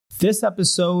This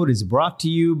episode is brought to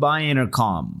you by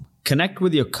Intercom. Connect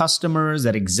with your customers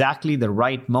at exactly the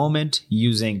right moment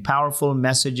using powerful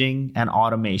messaging and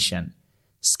automation.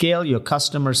 Scale your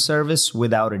customer service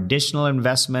without additional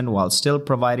investment while still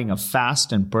providing a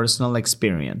fast and personal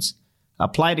experience.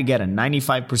 Apply to get a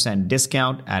 95%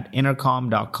 discount at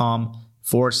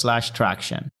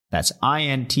intercom.com/traction. That's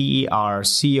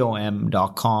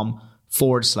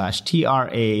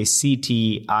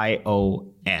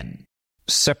intercom.com/TRACTION.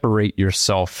 Separate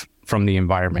yourself from the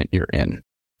environment you're in.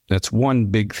 That's one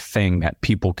big thing that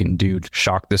people can do to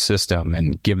shock the system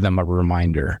and give them a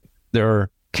reminder. There are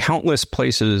countless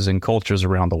places and cultures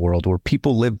around the world where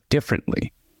people live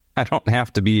differently. I don't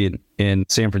have to be in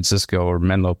San Francisco or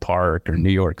Menlo Park or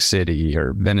New York City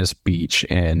or Venice Beach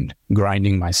and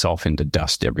grinding myself into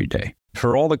dust every day.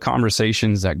 For all the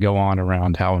conversations that go on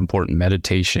around how important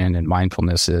meditation and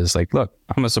mindfulness is, like, look,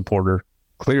 I'm a supporter.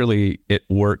 Clearly, it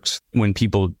works when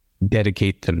people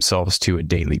dedicate themselves to a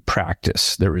daily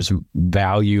practice. There is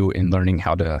value in learning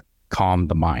how to calm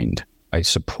the mind. I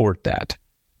support that.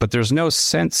 But there's no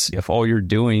sense if all you're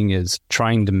doing is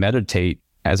trying to meditate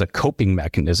as a coping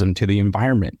mechanism to the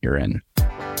environment you're in.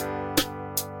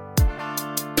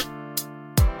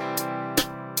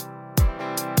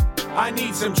 I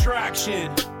need some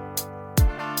traction.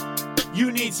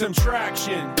 You need some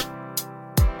traction.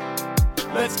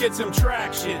 Let's get some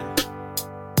traction.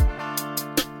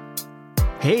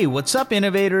 Hey, what's up,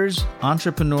 innovators,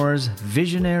 entrepreneurs,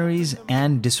 visionaries,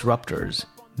 and disruptors?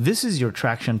 This is your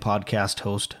Traction Podcast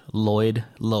host, Lloyd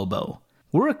Lobo.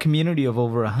 We're a community of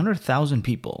over 100,000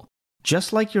 people,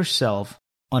 just like yourself,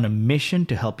 on a mission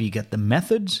to help you get the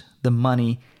methods, the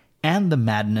money, and the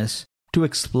madness to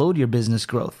explode your business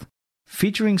growth.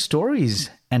 Featuring stories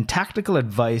and tactical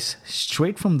advice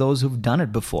straight from those who've done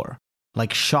it before,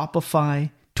 like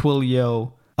Shopify,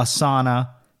 Twilio, Asana,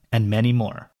 and many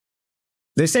more.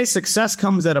 They say success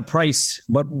comes at a price,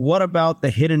 but what about the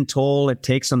hidden toll it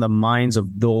takes on the minds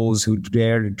of those who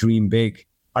dare to dream big?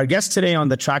 Our guest today on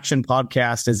the Traction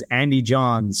Podcast is Andy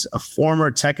Johns, a former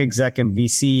tech exec and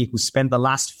VC who spent the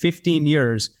last 15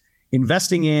 years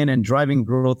investing in and driving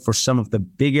growth for some of the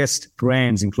biggest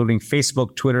brands, including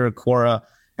Facebook, Twitter, Quora,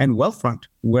 and Wealthfront,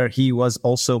 where he was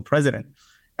also president.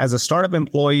 As a startup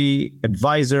employee,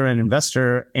 advisor, and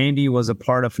investor, Andy was a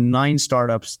part of 9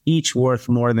 startups, each worth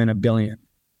more than $1 billion.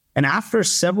 And after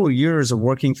several years of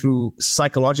working through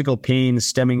psychological pain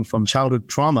stemming from childhood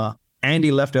trauma,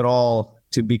 Andy left it all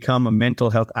to become a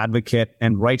mental health advocate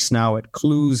and writes now at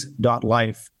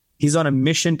Clues.Life. He's on a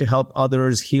mission to help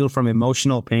others heal from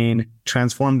emotional pain,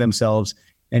 transform themselves,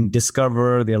 and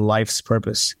discover their life's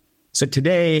purpose. So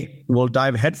today, we'll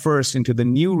dive headfirst into the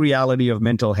new reality of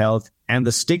mental health and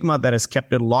the stigma that has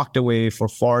kept it locked away for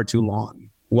far too long.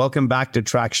 Welcome back to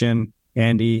Traction,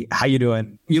 Andy. How you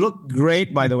doing? You look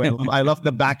great, by the way. I love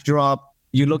the backdrop.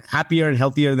 You look happier and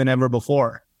healthier than ever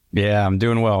before. Yeah, I'm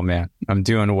doing well, man. I'm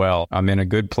doing well. I'm in a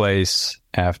good place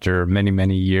after many,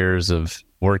 many years of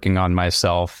working on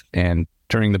myself and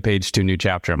turning the page to a new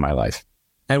chapter in my life.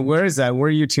 And where is that? Where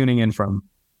are you tuning in from?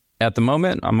 At the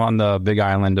moment, I'm on the big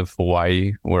island of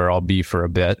Hawaii, where I'll be for a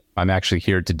bit. I'm actually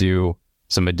here to do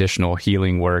some additional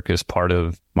healing work as part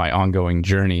of my ongoing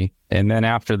journey. And then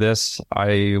after this,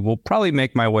 I will probably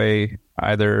make my way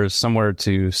either somewhere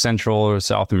to Central or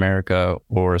South America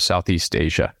or Southeast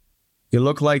Asia. You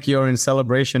look like you're in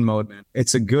celebration mode, man.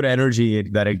 It's a good energy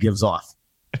that it gives off.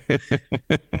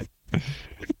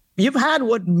 You've had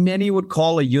what many would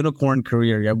call a unicorn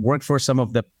career. You've worked for some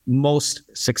of the most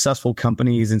successful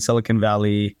companies in Silicon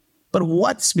Valley. But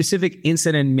what specific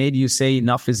incident made you say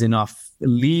enough is enough,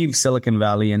 leave Silicon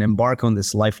Valley and embark on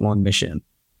this lifelong mission?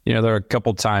 You know, there are a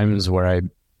couple times where I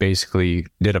basically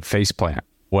did a faceplant,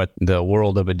 what the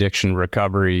world of addiction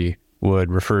recovery would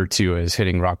refer to as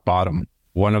hitting rock bottom.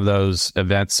 One of those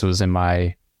events was in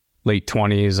my late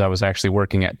 20s. I was actually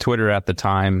working at Twitter at the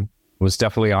time, was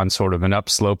definitely on sort of an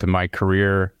upslope in my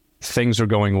career. Things were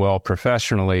going well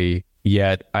professionally,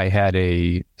 yet I had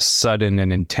a sudden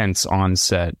and intense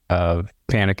onset of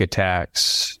panic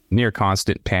attacks, near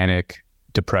constant panic,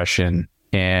 depression,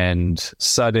 and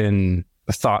sudden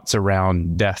thoughts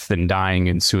around death and dying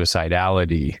and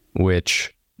suicidality,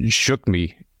 which shook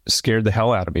me, scared the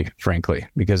hell out of me, frankly,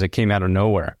 because it came out of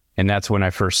nowhere. And that's when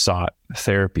I first sought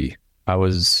therapy. I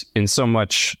was in so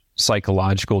much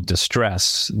psychological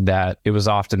distress that it was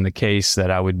often the case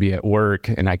that I would be at work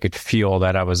and I could feel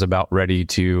that I was about ready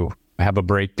to have a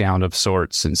breakdown of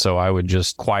sorts. And so I would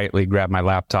just quietly grab my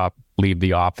laptop, leave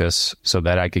the office so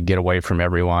that I could get away from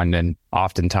everyone. And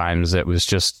oftentimes it was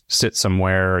just sit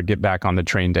somewhere or get back on the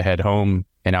train to head home.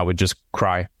 And I would just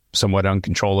cry somewhat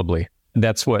uncontrollably.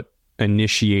 That's what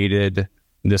initiated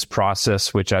this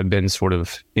process, which I've been sort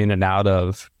of in and out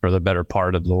of for the better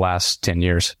part of the last 10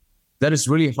 years. That is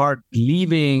really hard,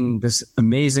 leaving this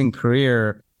amazing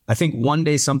career. I think one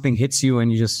day something hits you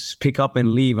and you just pick up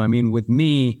and leave. I mean, with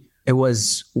me, it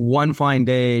was one fine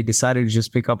day, decided to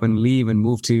just pick up and leave and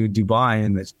move to Dubai,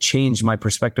 and it changed my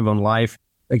perspective on life.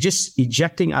 Like just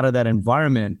ejecting out of that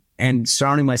environment and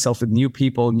surrounding myself with new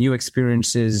people, new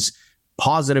experiences,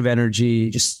 positive energy,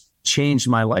 just changed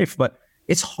my life. But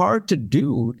it's hard to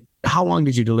do. How long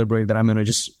did you deliberate that I'm going to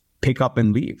just pick up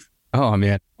and leave? Oh,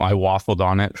 man, I waffled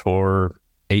on it for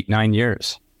 8-9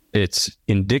 years. It's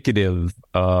indicative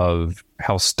of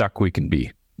how stuck we can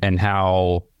be and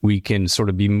how we can sort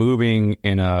of be moving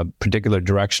in a particular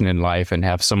direction in life and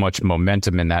have so much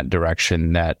momentum in that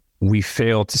direction that we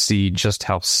fail to see just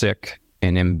how sick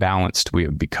and imbalanced we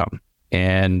have become.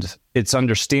 And it's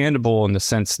understandable in the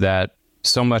sense that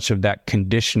so much of that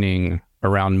conditioning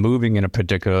around moving in a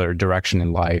particular direction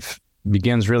in life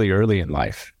begins really early in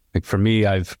life. Like for me,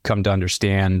 I've come to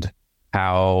understand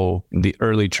how the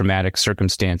early traumatic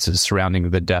circumstances surrounding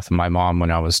the death of my mom when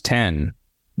I was 10,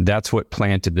 that's what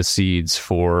planted the seeds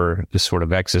for the sort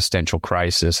of existential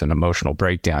crisis and emotional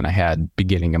breakdown I had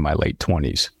beginning in my late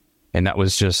 20s. And that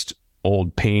was just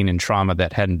old pain and trauma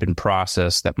that hadn't been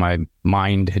processed, that my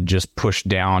mind had just pushed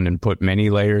down and put many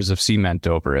layers of cement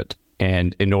over it.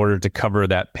 And in order to cover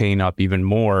that pain up even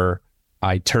more,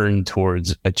 I turned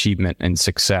towards achievement and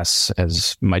success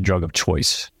as my drug of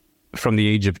choice. From the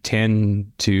age of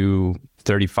 10 to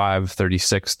 35,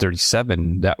 36,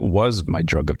 37, that was my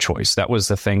drug of choice. That was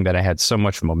the thing that I had so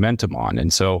much momentum on.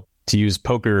 And so to use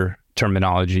poker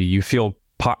terminology, you feel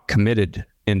pot committed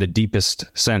in the deepest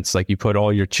sense, like you put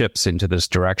all your chips into this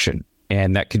direction.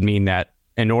 And that could mean that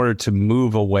in order to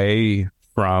move away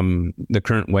from the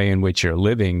current way in which you're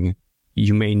living,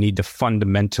 you may need to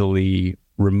fundamentally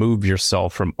remove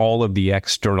yourself from all of the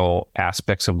external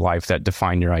aspects of life that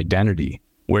define your identity,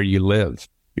 where you live,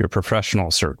 your professional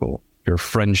circle, your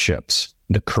friendships,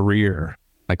 the career,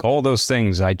 like all those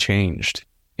things I changed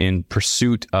in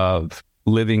pursuit of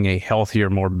living a healthier,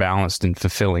 more balanced and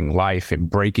fulfilling life and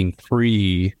breaking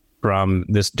free from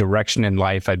this direction in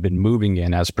life I'd been moving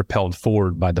in as propelled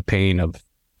forward by the pain of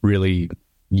really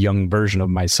young version of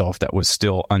myself that was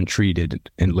still untreated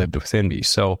and lived within me.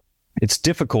 So it's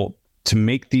difficult to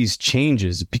make these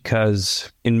changes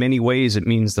because in many ways it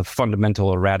means the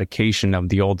fundamental eradication of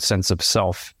the old sense of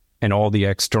self and all the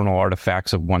external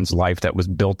artifacts of one's life that was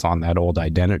built on that old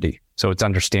identity. So it's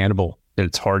understandable that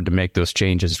it's hard to make those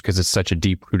changes because it's such a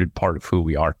deep-rooted part of who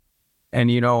we are. And,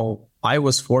 you know, I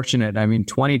was fortunate. I mean,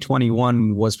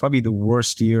 2021 was probably the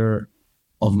worst year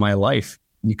of my life.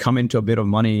 You come into a bit of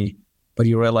money, but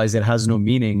you realize it has no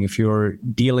meaning if you're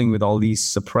dealing with all these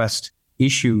suppressed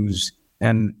issues.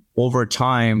 And over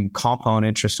time, compound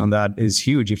interest on that is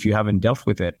huge if you haven't dealt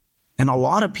with it. And a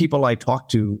lot of people I talk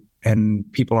to and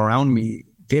people around me,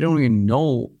 they don't even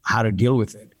know how to deal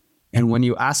with it. And when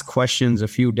you ask questions a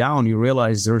few down, you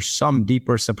realize there's some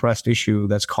deeper suppressed issue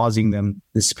that's causing them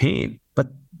this pain, but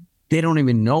they don't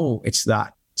even know it's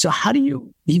that. So how do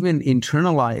you even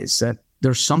internalize that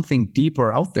there's something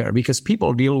deeper out there? Because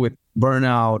people deal with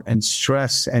burnout and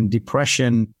stress and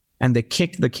depression, and they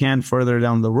kick the can further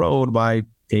down the road by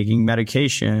taking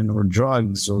medication or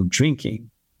drugs or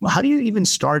drinking. Well, how do you even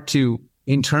start to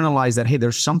internalize that, hey,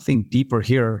 there's something deeper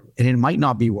here and it might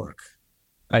not be work?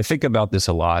 I think about this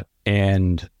a lot,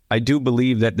 and I do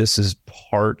believe that this is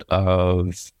part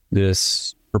of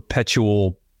this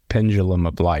perpetual pendulum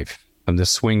of life, of the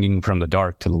swinging from the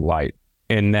dark to the light.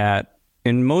 And that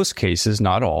in most cases,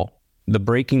 not all, the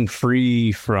breaking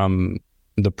free from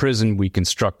the prison we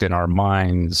construct in our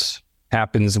minds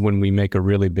happens when we make a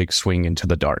really big swing into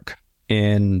the dark.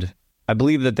 And I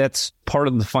believe that that's part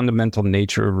of the fundamental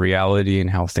nature of reality and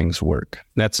how things work.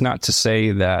 That's not to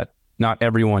say that not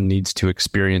everyone needs to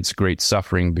experience great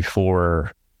suffering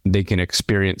before they can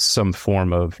experience some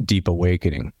form of deep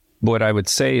awakening. What I would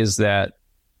say is that,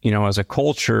 you know, as a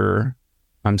culture,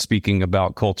 I'm speaking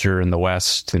about culture in the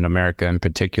West, in America in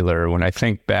particular. When I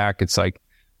think back, it's like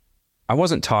I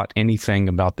wasn't taught anything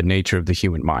about the nature of the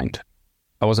human mind.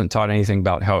 I wasn't taught anything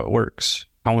about how it works,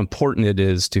 how important it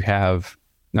is to have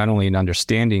not only an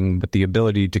understanding, but the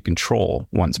ability to control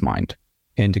one's mind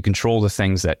and to control the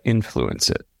things that influence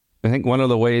it. I think one of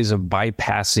the ways of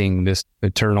bypassing this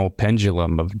eternal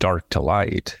pendulum of dark to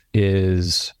light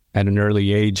is at an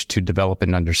early age to develop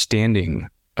an understanding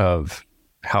of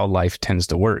how life tends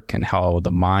to work and how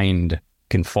the mind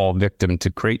can fall victim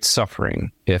to great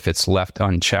suffering if it's left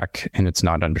unchecked and it's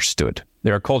not understood.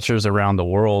 There are cultures around the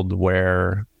world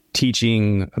where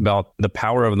teaching about the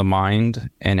power of the mind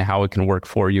and how it can work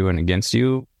for you and against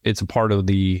you, it's a part of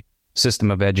the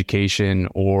system of education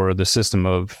or the system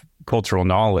of cultural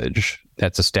knowledge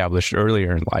that's established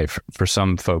earlier in life for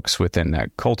some folks within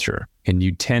that culture. And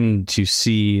you tend to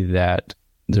see that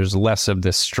there's less of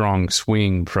this strong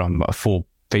swing from a full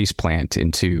faceplant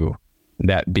into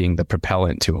that being the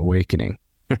propellant to awakening.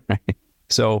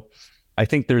 So I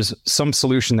think there's some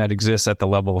solution that exists at the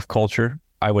level of culture.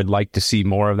 I would like to see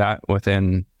more of that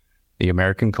within the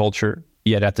American culture.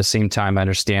 Yet at the same time, I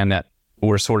understand that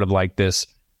we're sort of like this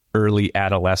early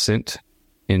adolescent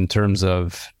in terms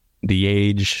of the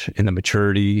age and the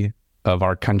maturity of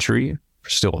our country. We're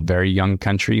still a very young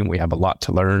country, and we have a lot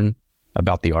to learn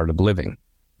about the art of living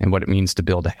and what it means to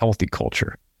build a healthy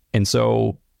culture. And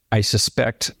so I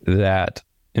suspect that,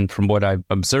 and from what I've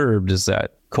observed, is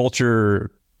that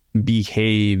culture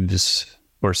behaves,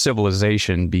 or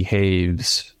civilization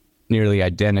behaves, nearly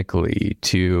identically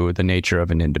to the nature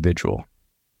of an individual.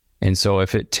 And so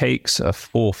if it takes a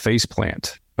full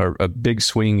faceplant or a big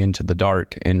swing into the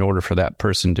dark in order for that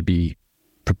person to be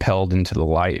propelled into the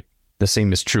light, the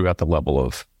same is true at the level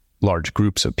of large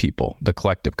groups of people, the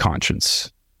collective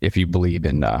conscience, if you believe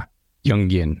in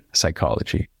Jungian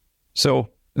psychology. So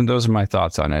those are my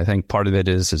thoughts on it. I think part of it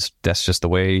is that's just the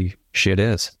way shit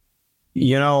is.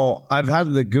 You know, I've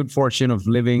had the good fortune of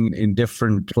living in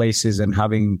different places and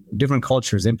having different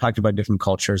cultures, impacted by different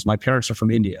cultures. My parents are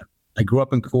from India. I grew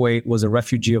up in Kuwait, was a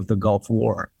refugee of the Gulf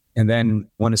War, and then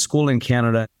went to school in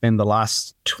Canada in the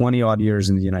last 20 odd years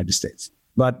in the United States.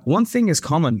 But one thing is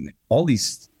common, all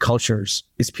these cultures,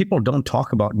 is people don't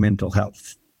talk about mental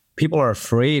health. People are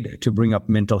afraid to bring up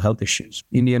mental health issues.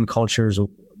 Indian cultures,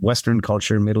 Western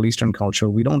culture, Middle Eastern culture,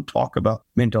 we don't talk about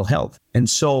mental health. And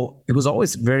so it was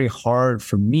always very hard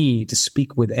for me to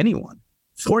speak with anyone.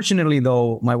 Fortunately,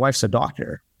 though, my wife's a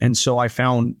doctor. And so I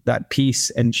found that peace,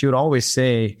 and she would always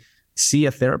say, see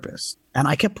a therapist. And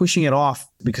I kept pushing it off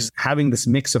because having this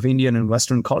mix of Indian and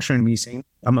Western culture in me saying,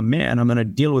 I'm a man, I'm going to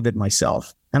deal with it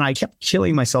myself. And I kept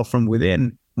killing myself from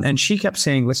within. And she kept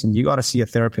saying, listen, you got to see a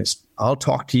therapist. I'll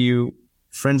talk to you.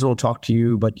 Friends will talk to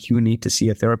you, but you need to see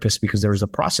a therapist because there is a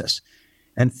process.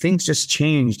 And things just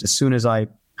changed as soon as I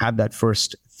had that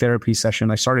first therapy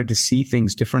session. I started to see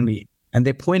things differently. And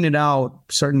they pointed out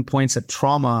certain points of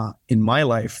trauma in my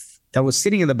life that was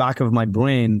sitting in the back of my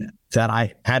brain that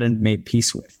I hadn't made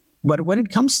peace with. But when it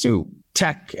comes to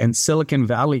tech and Silicon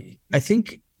Valley, I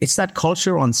think it's that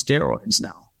culture on steroids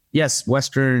now. Yes,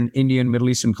 Western, Indian, Middle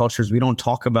Eastern cultures, we don't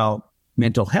talk about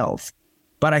mental health.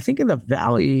 But I think in the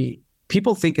Valley,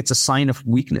 people think it's a sign of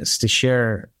weakness to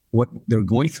share what they're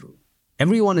going through.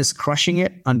 Everyone is crushing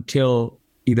it until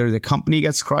either the company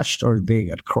gets crushed or they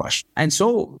get crushed. And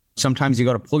so sometimes you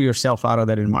got to pull yourself out of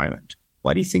that environment.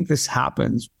 Why do you think this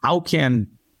happens? How can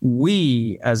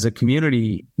we as a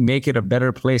community make it a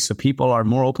better place so people are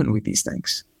more open with these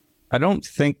things? I don't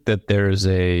think that there's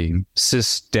a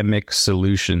systemic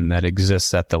solution that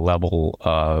exists at the level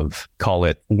of, call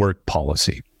it, work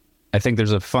policy. I think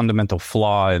there's a fundamental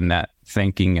flaw in that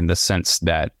thinking in the sense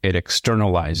that it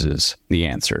externalizes the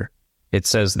answer. It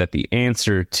says that the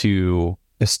answer to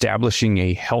establishing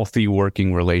a healthy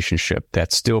working relationship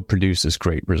that still produces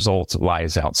great results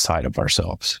lies outside of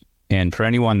ourselves. And for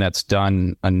anyone that's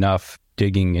done enough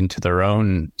digging into their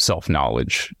own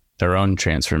self-knowledge, their own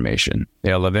transformation,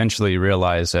 they'll eventually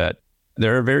realize that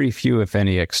there are very few, if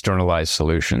any, externalized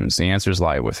solutions. The answers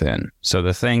lie within. So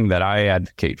the thing that I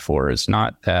advocate for is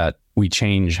not that we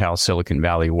change how Silicon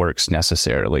Valley works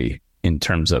necessarily in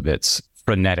terms of its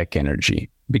frenetic energy,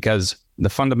 because the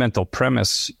fundamental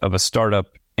premise of a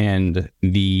startup and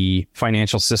the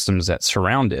financial systems that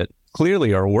surround it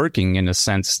clearly are working in a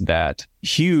sense that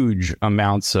huge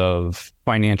amounts of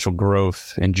financial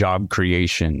growth and job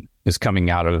creation is coming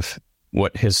out of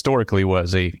what historically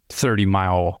was a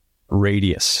 30-mile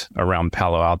radius around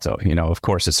Palo Alto. You know, of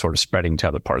course, it's sort of spreading to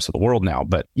other parts of the world now,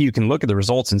 but you can look at the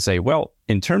results and say, well,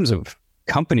 in terms of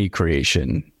company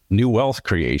creation, new wealth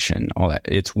creation, all that,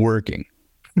 it's working.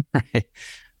 Right?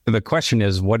 The question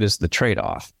is, what is the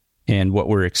trade-off? And what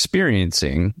we're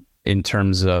experiencing in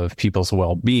terms of people's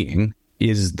well-being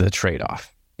is the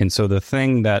trade-off. And so the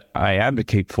thing that I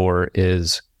advocate for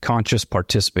is conscious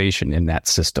participation in that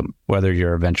system, whether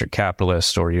you're a venture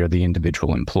capitalist or you're the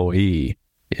individual employee,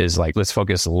 is like, let's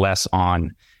focus less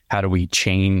on how do we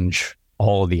change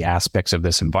all of the aspects of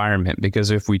this environment, because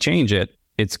if we change it,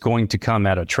 it's going to come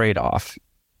at a trade-off.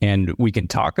 And we can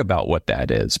talk about what that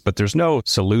is, but there's no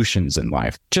solutions in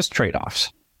life, just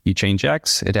trade-offs. You change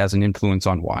X, it has an influence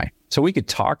on Y. So we could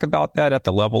talk about that at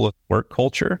the level of work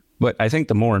culture, but I think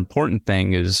the more important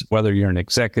thing is whether you're an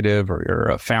executive or you're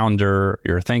a founder,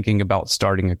 you're thinking about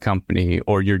starting a company,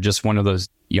 or you're just one of those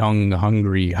young,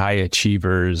 hungry, high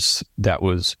achievers that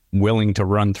was willing to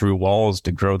run through walls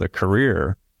to grow their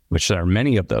career, which there are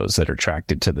many of those that are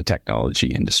attracted to the technology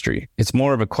industry. It's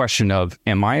more of a question of,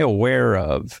 am I aware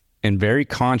of and very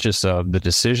conscious of the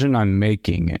decision I'm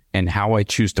making and how I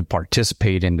choose to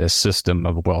participate in this system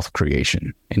of wealth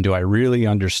creation? And do I really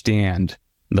understand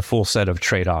the full set of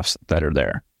trade-offs that are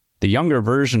there? The younger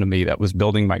version of me that was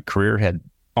building my career had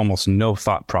almost no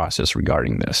thought process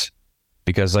regarding this.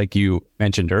 Because like you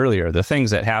mentioned earlier, the things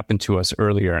that happen to us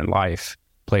earlier in life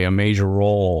play a major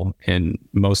role in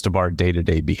most of our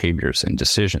day-to-day behaviors and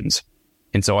decisions.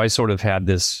 And so I sort of had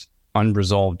this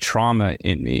unresolved trauma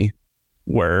in me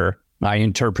where I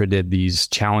interpreted these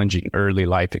challenging early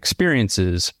life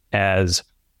experiences as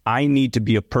I need to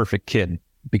be a perfect kid,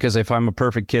 because if I'm a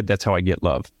perfect kid, that's how I get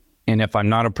love. And if I'm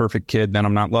not a perfect kid, then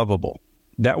I'm not lovable.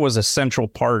 That was a central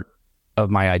part of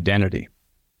my identity.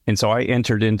 And so I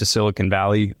entered into Silicon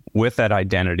Valley with that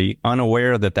identity,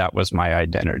 unaware that that was my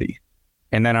identity.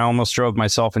 And then I almost drove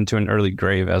myself into an early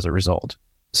grave as a result.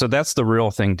 So that's the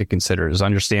real thing to consider, is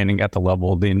understanding at the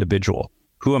level of the individual.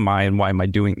 Who am I and why am I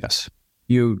doing this?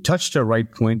 You touched a right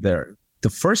point there. The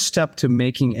first step to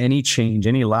making any change,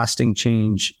 any lasting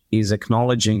change, is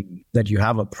acknowledging that you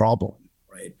have a problem,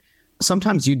 right?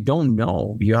 Sometimes you don't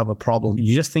know you have a problem.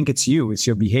 You just think it's you, it's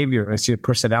your behavior, it's your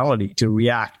personality to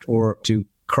react or to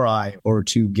cry or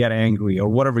to get angry or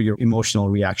whatever your emotional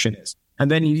reaction is. And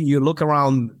then you look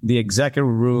around the executive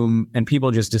room and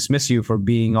people just dismiss you for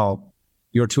being all,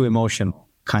 you're too emotional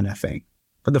kind of thing.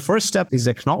 But the first step is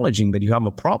acknowledging that you have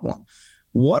a problem.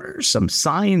 What are some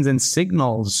signs and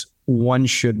signals one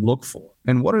should look for?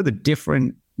 And what are the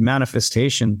different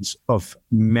manifestations of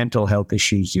mental health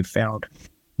issues you found?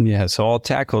 Yeah, so I'll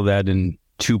tackle that in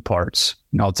two parts.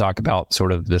 And I'll talk about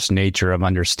sort of this nature of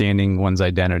understanding one's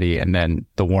identity and then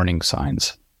the warning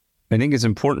signs. I think it's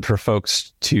important for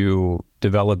folks to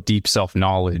develop deep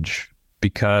self-knowledge,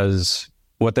 because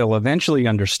what they'll eventually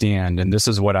understand, and this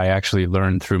is what I actually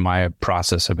learned through my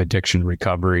process of addiction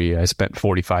recovery. I spent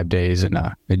 45 days in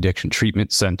an addiction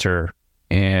treatment center.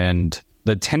 And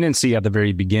the tendency at the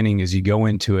very beginning is you go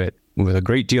into it with a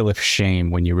great deal of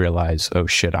shame when you realize, oh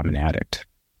shit, I'm an addict.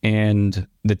 And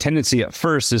the tendency at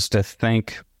first is to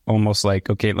think almost like,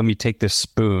 okay, let me take this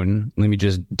spoon, let me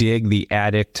just dig the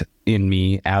addict in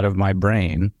me out of my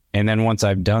brain. And then once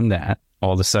I've done that,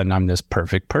 all of a sudden I'm this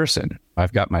perfect person.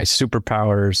 I've got my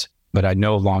superpowers, but I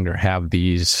no longer have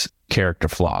these character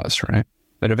flaws, right?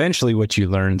 But eventually what you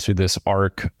learn through this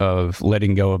arc of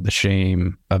letting go of the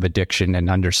shame of addiction and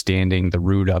understanding the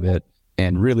root of it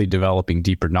and really developing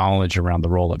deeper knowledge around the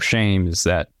role of shame is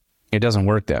that it doesn't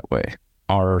work that way.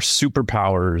 Our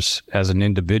superpowers as an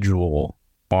individual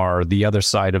are the other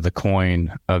side of the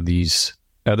coin of these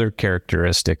other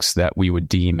characteristics that we would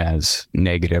deem as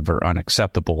negative or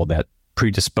unacceptable that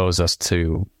predispose us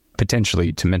to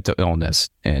potentially to mental illness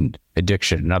and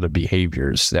addiction and other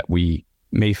behaviors that we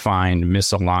may find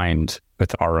misaligned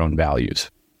with our own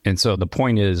values. And so the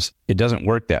point is, it doesn't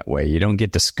work that way. You don't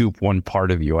get to scoop one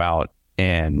part of you out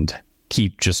and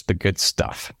keep just the good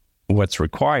stuff. What's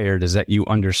required is that you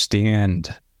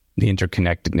understand the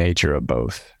interconnected nature of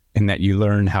both and that you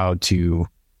learn how to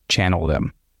channel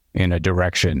them in a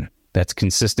direction that's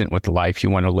consistent with the life you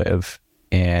want to live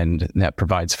and that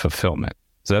provides fulfillment.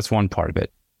 So that's one part of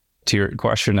it. To your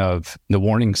question of the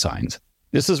warning signs,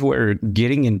 this is where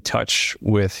getting in touch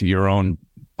with your own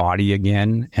body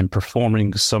again and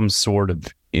performing some sort of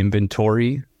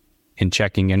inventory and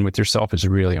checking in with yourself is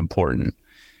really important.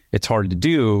 It's hard to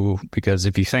do because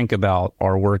if you think about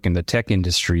our work in the tech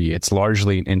industry, it's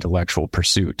largely an intellectual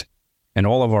pursuit. And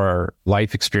all of our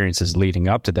life experiences leading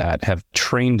up to that have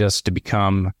trained us to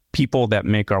become people that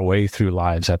make our way through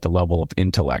lives at the level of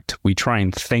intellect. We try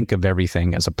and think of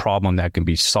everything as a problem that can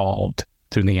be solved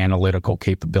through the analytical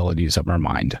capabilities of our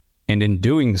mind. And in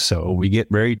doing so, we get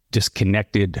very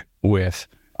disconnected with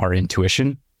our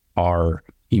intuition, our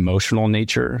emotional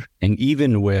nature, and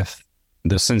even with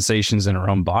the sensations in our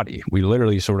own body. We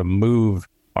literally sort of move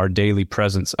our daily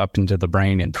presence up into the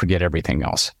brain and forget everything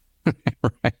else.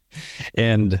 Right?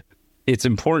 And it's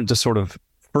important to sort of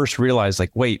first realize,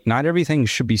 like, wait, not everything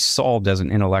should be solved as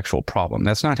an intellectual problem.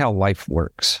 That's not how life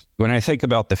works. When I think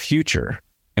about the future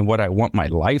and what I want my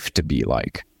life to be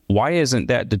like, why isn't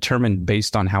that determined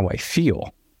based on how I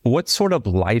feel? What sort of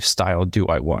lifestyle do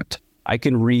I want? I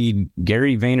can read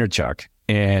Gary Vaynerchuk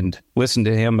and listen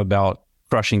to him about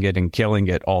crushing it and killing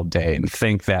it all day and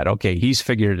think that, okay, he's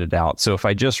figured it out. So if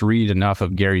I just read enough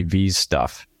of Gary Vee's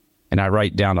stuff and I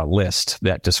write down a list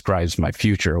that describes my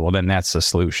future, well, then that's the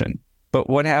solution. But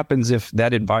what happens if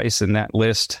that advice and that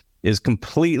list is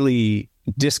completely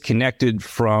disconnected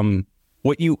from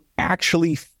what you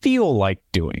actually feel like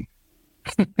doing?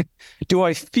 Do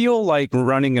I feel like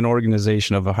running an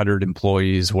organization of 100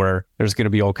 employees where there's going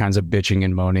to be all kinds of bitching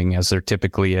and moaning as there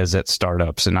typically is at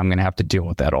startups, and I'm going to have to deal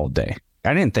with that all day?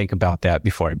 I didn't think about that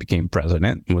before I became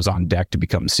president and was on deck to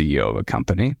become CEO of a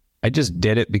company. I just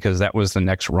did it because that was the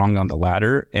next rung on the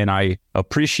ladder. And I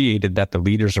appreciated that the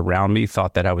leaders around me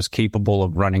thought that I was capable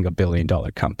of running $1 billion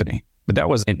company. But that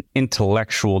was an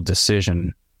intellectual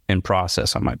decision and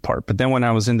process on my part. But then when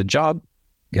I was in the job,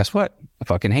 guess what? I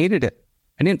fucking hated it.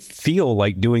 I didn't feel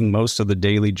like doing most of the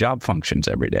daily job functions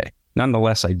every day.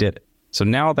 Nonetheless, I did it. So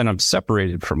now that I'm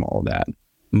separated from all that,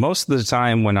 most of the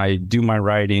time when I do my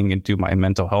writing and do my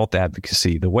mental health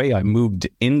advocacy, the way I moved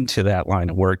into that line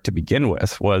of work to begin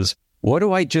with was, what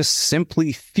do I just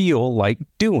simply feel like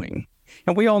doing?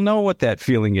 And we all know what that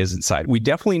feeling is inside. We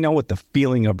definitely know what the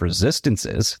feeling of resistance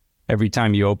is. Every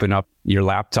time you open up your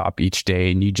laptop each day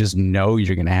and you just know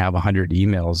you're going to have 100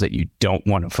 emails that you don't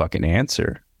want to fucking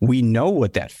answer. We know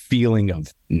what that feeling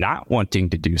of not wanting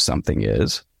to do something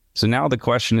is. So now the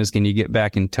question is, can you get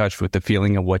back in touch with the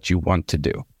feeling of what you want to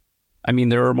do? I mean,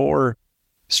 there are more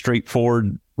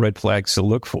straightforward red flags to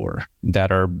look for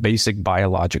that are basic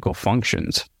biological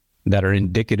functions that are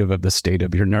indicative of the state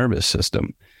of your nervous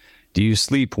system. Do you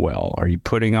sleep well? Are you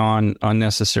putting on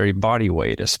unnecessary body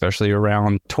weight, especially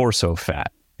around torso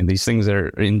fat? And these things are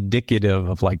indicative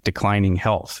of like declining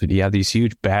health. Do you have these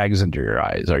huge bags under your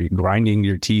eyes? Are you grinding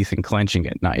your teeth and clenching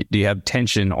at night? Do you have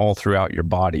tension all throughout your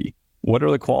body? What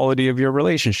are the quality of your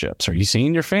relationships? Are you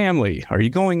seeing your family? Are you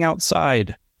going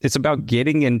outside? It's about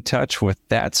getting in touch with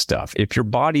that stuff. If your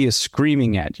body is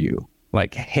screaming at you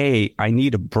like, hey, I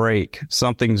need a break,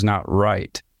 something's not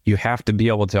right, you have to be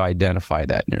able to identify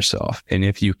that in yourself. And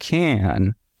if you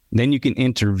can, then you can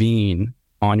intervene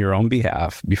on your own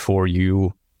behalf before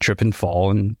you trip and fall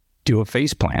and do a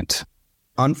face plant.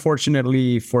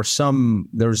 Unfortunately, for some,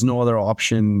 there's no other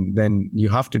option than you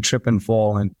have to trip and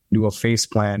fall and do a face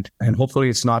plant. And hopefully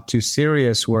it's not too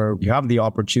serious where you have the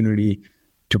opportunity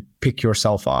to pick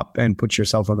yourself up and put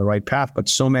yourself on the right path. But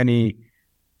so many,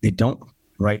 they don't,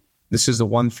 right? This is the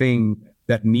one thing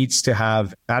that needs to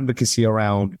have advocacy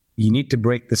around. You need to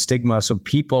break the stigma so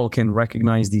people can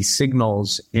recognize these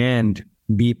signals and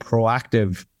be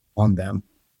proactive on them.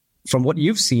 From what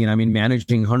you've seen, I mean,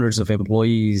 managing hundreds of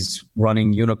employees,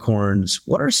 running unicorns,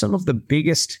 what are some of the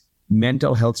biggest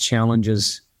mental health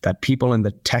challenges that people in the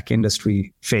tech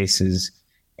industry faces?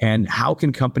 And how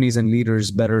can companies and leaders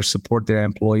better support their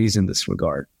employees in this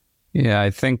regard? Yeah,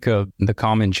 I think the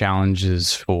common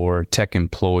challenges for tech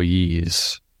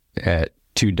employees at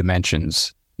two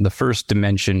dimensions. The first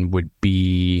dimension would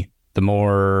be the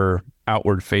more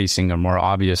outward facing or more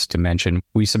obvious dimension.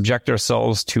 We subject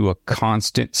ourselves to a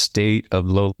constant state of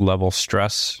low level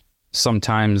stress.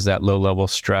 Sometimes that low level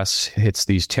stress hits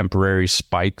these temporary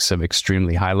spikes of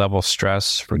extremely high level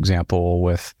stress. For example,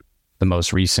 with the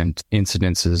most recent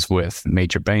incidences with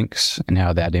major banks and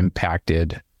how that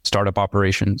impacted startup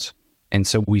operations. And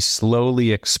so we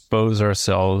slowly expose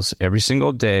ourselves every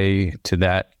single day to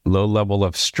that low level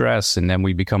of stress. And then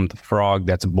we become the frog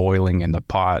that's boiling in the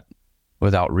pot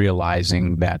without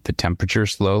realizing that the temperature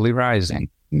is slowly rising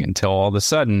until all of a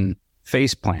sudden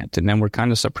face plant. And then we're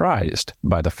kind of surprised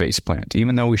by the face plant,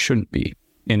 even though we shouldn't be.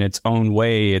 In its own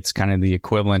way, it's kind of the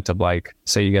equivalent of like,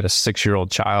 say you got a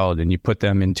 6-year-old child and you put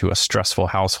them into a stressful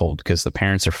household because the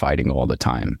parents are fighting all the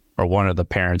time, or one of the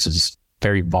parents is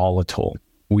very volatile.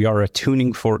 We are a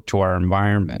tuning fork to our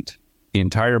environment. The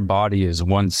entire body is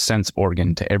one sense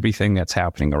organ to everything that's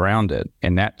happening around it.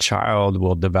 And that child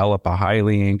will develop a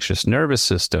highly anxious nervous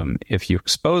system if you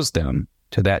expose them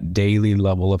to that daily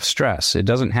level of stress. It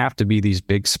doesn't have to be these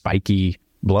big spiky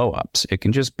blow-ups. It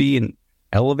can just be an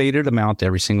elevated amount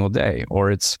every single day.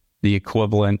 Or it's the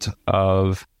equivalent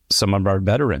of some of our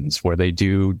veterans where they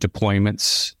do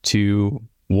deployments to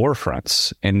war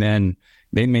fronts. And then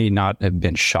they may not have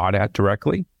been shot at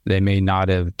directly. They may not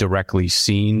have directly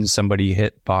seen somebody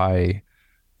hit by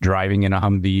driving in a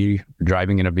Humvee,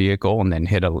 driving in a vehicle and then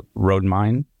hit a road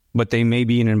mine. But they may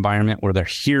be in an environment where they're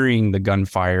hearing the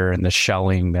gunfire and the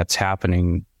shelling that's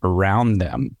happening around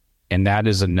them. And that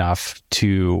is enough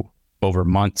to, over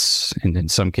months and in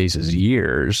some cases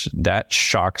years, that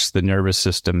shocks the nervous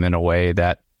system in a way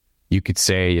that you could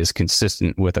say is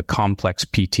consistent with a complex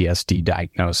PTSD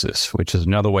diagnosis, which is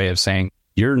another way of saying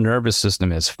your nervous system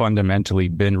has fundamentally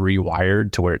been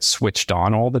rewired to where it's switched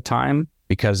on all the time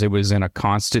because it was in a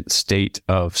constant state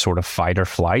of sort of fight or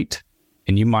flight.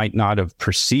 And you might not have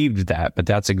perceived that, but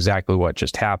that's exactly what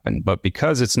just happened. But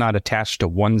because it's not attached to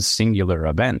one singular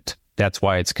event, that's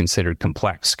why it's considered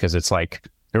complex, because it's like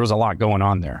there was a lot going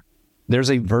on there. There's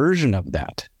a version of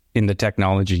that in the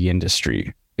technology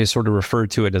industry. It's sort of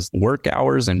referred to it as work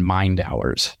hours and mind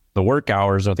hours. The work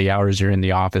hours are the hours you're in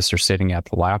the office or sitting at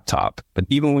the laptop. But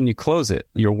even when you close it,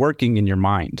 you're working in your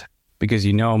mind because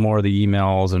you know more of the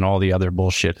emails and all the other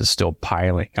bullshit is still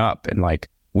piling up. And like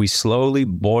we slowly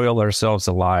boil ourselves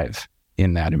alive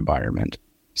in that environment.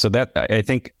 So that, I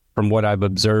think, from what I've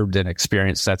observed and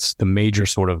experienced, that's the major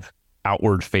sort of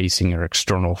outward facing or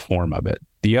external form of it.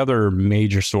 The other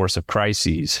major source of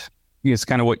crises, it's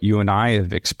kind of what you and I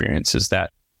have experienced, is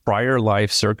that prior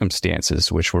life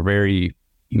circumstances, which were very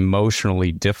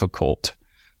emotionally difficult,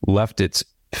 left its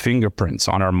fingerprints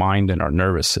on our mind and our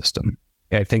nervous system.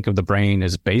 I think of the brain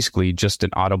as basically just an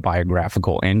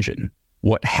autobiographical engine.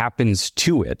 What happens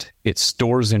to it, it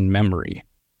stores in memory.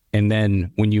 And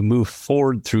then when you move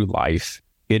forward through life,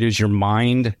 it is your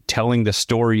mind telling the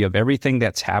story of everything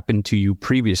that's happened to you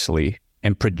previously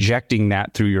and projecting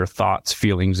that through your thoughts,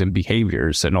 feelings, and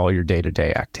behaviors and all your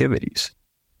day-to-day activities.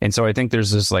 And so I think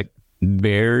there's this like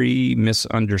very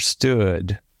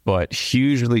misunderstood but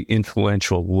hugely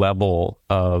influential level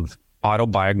of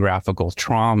autobiographical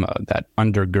trauma that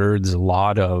undergirds a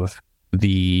lot of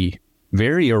the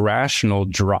very irrational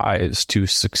drives to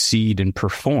succeed and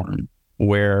perform,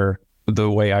 where the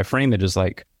way I frame it is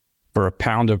like, for a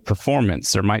pound of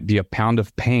performance, there might be a pound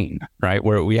of pain, right?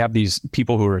 Where we have these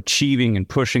people who are achieving and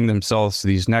pushing themselves to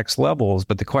these next levels.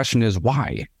 But the question is,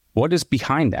 why? What is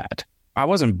behind that? I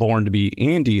wasn't born to be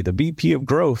Andy, the VP of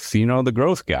growth, the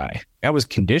growth guy. I was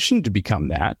conditioned to become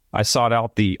that. I sought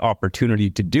out the opportunity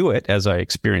to do it as I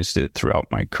experienced it throughout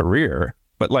my career.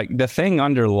 But like the thing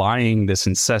underlying this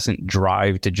incessant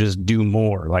drive to just do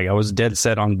more, like I was dead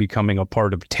set on becoming a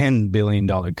part of $10 billion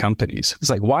companies. It's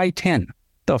like, why 10?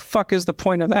 The fuck is the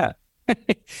point of that?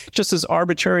 Just this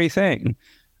arbitrary thing.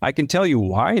 I can tell you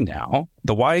why now.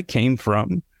 The why came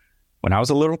from when I was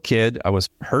a little kid. I was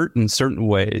hurt in certain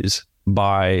ways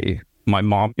by my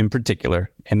mom in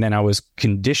particular. And then I was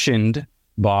conditioned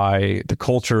by the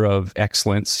culture of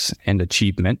excellence and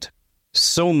achievement.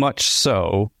 So much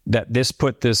so that this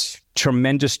put this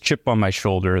tremendous chip on my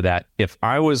shoulder that if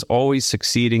I was always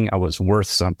succeeding, I was worth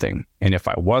something. And if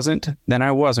I wasn't, then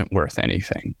I wasn't worth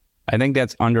anything. I think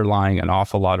that's underlying an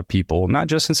awful lot of people, not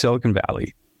just in Silicon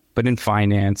Valley, but in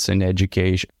finance and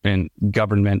education and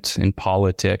government and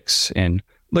politics. And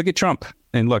look at Trump.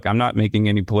 And look, I'm not making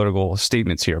any political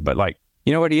statements here, but like,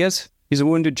 you know what he is? He's a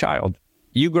wounded child.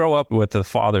 You grow up with the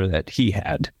father that he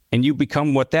had, and you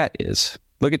become what that is.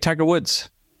 Look at Tiger Woods.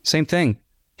 Same thing.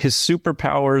 His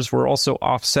superpowers were also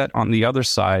offset on the other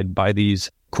side by these,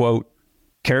 quote,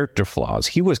 character flaws.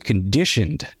 He was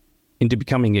conditioned into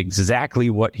becoming exactly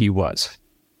what he was.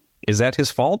 Is that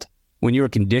his fault? When you were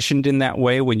conditioned in that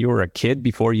way when you were a kid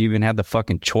before you even had the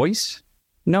fucking choice?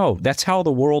 No, that's how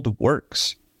the world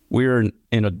works. We're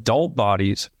in adult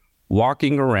bodies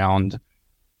walking around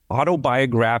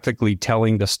autobiographically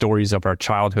telling the stories of our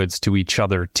childhoods to each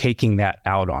other, taking that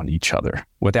out on each other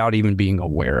without even being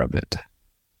aware of it.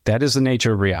 That is the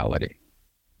nature of reality.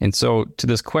 And so to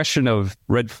this question of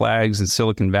red flags in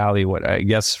Silicon Valley, what I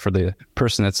guess for the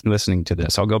person that's listening to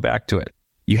this, I'll go back to it.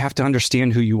 You have to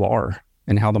understand who you are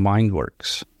and how the mind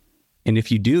works. And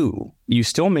if you do, you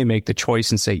still may make the choice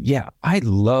and say, yeah, I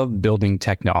love building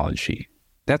technology.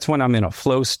 That's when I'm in a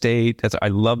flow state. I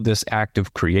love this act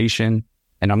of creation,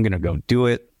 and I'm going to go do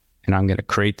it, and I'm going to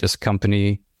create this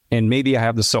company. And maybe I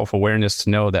have the self-awareness to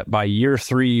know that by year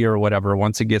 3 or whatever,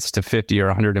 once it gets to 50 or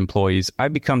 100 employees, I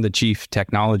become the chief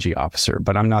technology officer,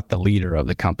 but I'm not the leader of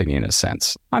the company in a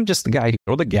sense. I'm just the guy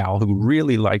or the gal who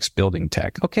really likes building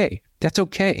tech. Okay, that's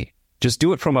okay. Just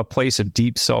do it from a place of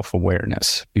deep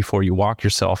self-awareness before you walk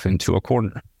yourself into a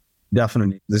corner.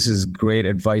 Definitely. This is great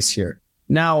advice here.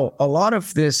 Now, a lot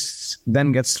of this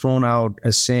then gets thrown out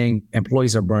as saying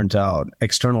employees are burnt out,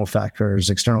 external factors.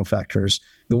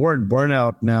 The word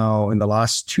burnout now in the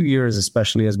last 2 years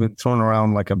especially has been thrown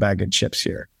around like a bag of chips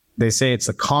here. They say it's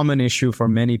a common issue for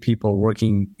many people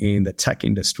working in the tech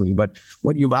industry. But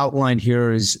what you've outlined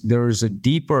here is there's a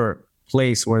deeper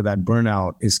place where that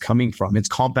burnout is coming from. It's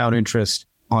compound interest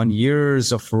on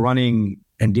years of running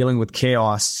and dealing with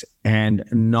chaos and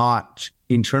not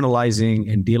internalizing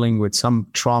and dealing with some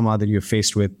trauma that you're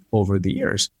faced with over the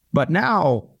years. But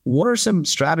now, what are some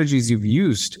strategies you've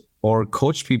used or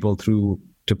coached people through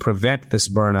to prevent this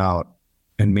burnout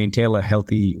and maintain a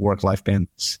healthy work-life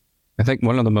balance? I think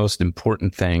one of the most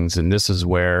important things, and this is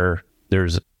where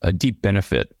there's a deep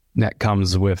benefit that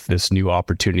comes with this new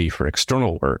opportunity for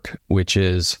external work, which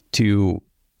is to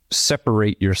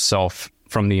separate yourself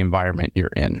from the environment you're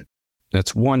in.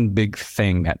 That's one big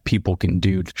thing that people can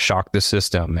do to shock the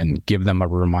system and give them a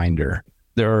reminder.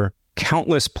 There are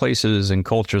countless places and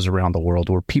cultures around the world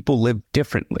where people live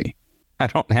differently. I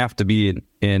don't have to be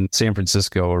in San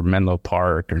Francisco or Menlo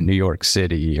Park or New York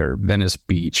City or Venice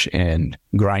Beach and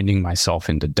grinding myself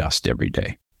into dust every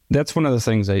day. That's one of the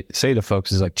things I say to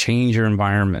folks is like, change your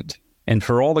environment. And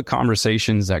for all the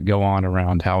conversations that go on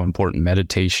around how important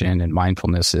meditation and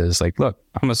mindfulness is, like, look,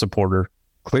 I'm a supporter.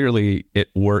 Clearly, it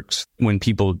works when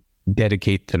people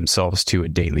dedicate themselves to a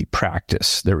daily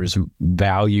practice. There is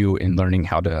value in learning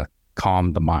how to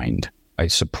calm the mind. I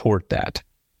support that.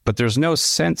 But there's no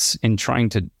sense in trying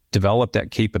to develop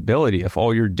that capability if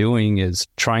all you're doing is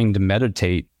trying to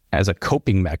meditate as a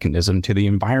coping mechanism to the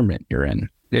environment you're in.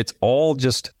 It's all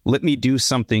just, let me do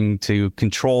something to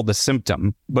control the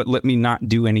symptom, but let me not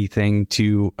do anything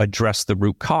to address the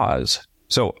root cause.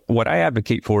 So what I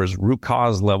advocate for is root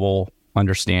cause level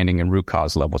understanding and root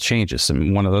cause level changes.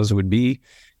 And one of those would be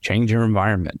change your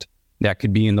environment. That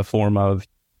could be in the form of,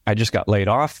 I just got laid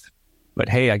off, but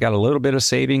hey, I got a little bit of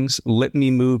savings. Let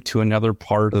me move to another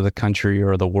part of the country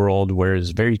or the world where it's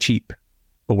very cheap,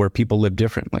 but where people live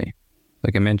differently.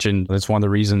 Like I mentioned, that's one of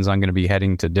the reasons I'm going to be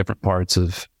heading to different parts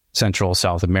of Central,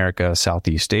 South America,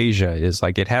 Southeast Asia, is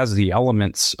like it has the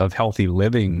elements of healthy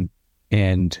living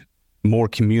and more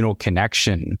communal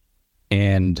connection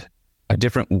and a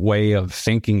different way of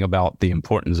thinking about the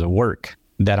importance of work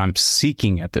that I'm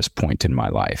seeking at this point in my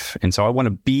life. And so I want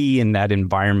to be in that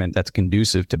environment that's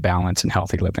conducive to balance and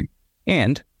healthy living.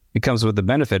 And it comes with the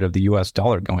benefit of the US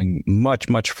dollar going much,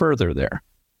 much further there.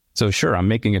 So sure, I'm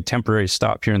making a temporary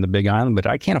stop here in the Big Island, but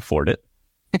I can't afford it.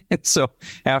 And so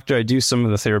after I do some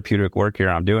of the therapeutic work here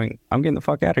I'm getting the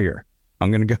fuck out of here.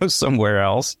 I'm going to go somewhere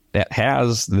else that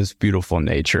has this beautiful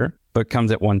nature, but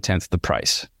comes at 1/10 the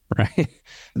price, right?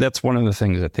 That's one of the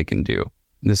things that they can do.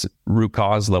 This root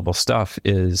cause level stuff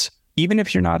is, even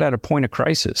if you're not at a point of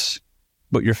crisis,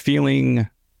 but you're feeling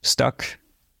stuck,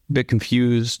 a bit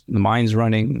confused, the mind's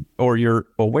running, or you're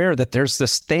aware that there's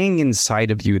this thing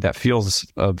inside of you that feels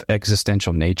of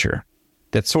existential nature,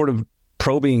 that's sort of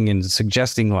probing and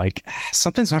suggesting like,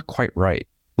 something's not quite right.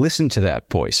 Listen to that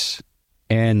voice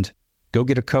and go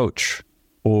get a coach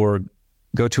or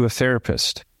go to a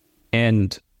therapist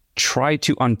and try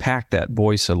to unpack that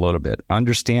voice a little bit,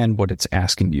 understand what it's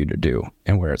asking you to do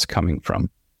and where it's coming from.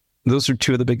 Those are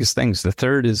two of the biggest things. The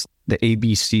third is the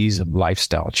ABCs of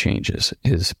lifestyle changes,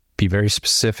 is be very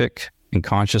specific and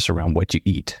conscious around what you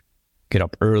eat. Get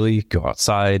up early, go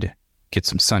outside, get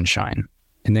some sunshine,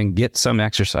 and then get some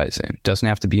exercise in. It doesn't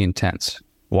have to be intense.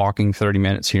 Walking 30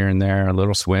 minutes here and there, a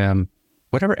little swim,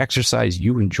 whatever exercise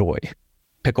you enjoy.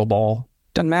 Pickleball,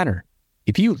 doesn't matter.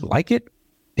 If you like it,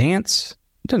 dance.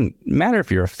 It doesn't matter if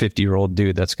you're a 50-year-old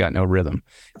dude that's got no rhythm.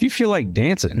 If you feel like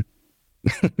dancing,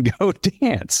 go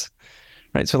dance,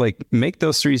 right? So like make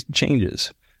those three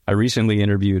changes. I recently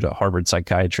interviewed a Harvard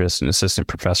psychiatrist and assistant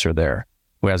professor there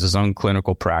who has his own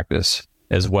clinical practice,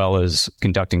 as well as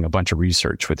conducting a bunch of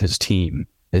research with his team.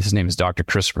 His name is Dr.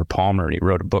 Christopher Palmer, and he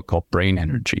wrote a book called Brain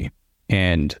Energy.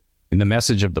 And the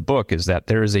message of the book is that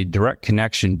there is a direct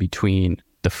connection between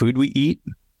the food we eat,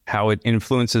 how it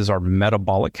influences our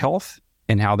metabolic health,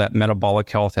 and how that metabolic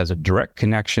health has a direct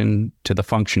connection to the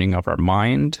functioning of our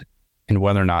mind and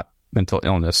whether or not mental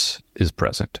illness is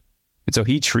present. And so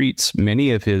he treats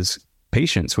many of his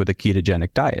patients with a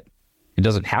ketogenic diet. It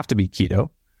doesn't have to be keto.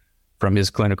 From his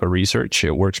clinical research,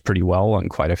 it works pretty well on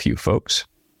quite a few folks.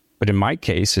 But in my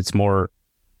case, it's more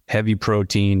heavy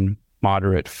protein,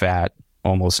 moderate fat,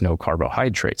 almost no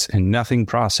carbohydrates, and nothing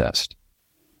processed.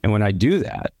 And when I do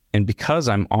that, and because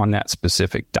I'm on that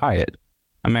specific diet,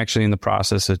 I'm actually in the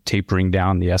process of tapering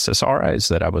down the SSRIs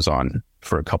that I was on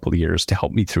for a couple of years to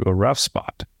help me through a rough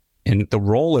spot. And the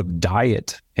role of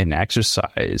diet and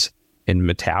exercise and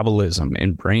metabolism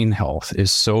and brain health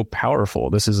is so powerful.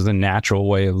 This is the natural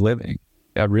way of living.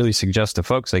 I really suggest to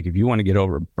folks, like, if you want to get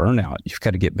over burnout, you've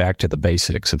got to get back to the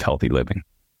basics of healthy living.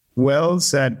 Well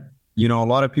said. You know, a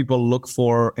lot of people look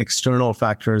for external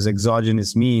factors,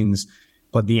 exogenous means,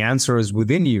 but the answer is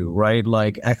within you, right?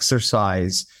 Like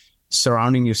exercise,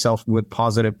 surrounding yourself with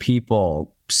positive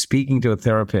people, speaking to a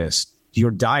therapist,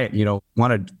 your diet,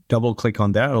 want to double click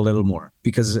on that a little more,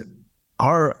 because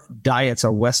our diets,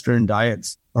 our Western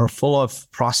diets, are full of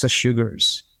processed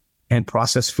sugars and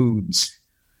processed foods,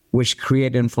 which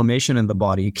create inflammation in the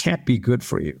body. It can't be good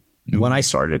for you. Mm-hmm. When I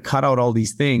started to cut out all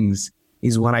these things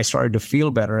is when I started to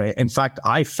feel better. In fact,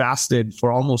 I fasted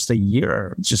for almost a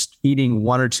year, just eating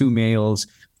 1 or 2 meals,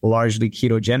 largely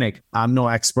ketogenic. I'm no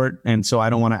expert, and so I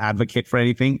don't want to advocate for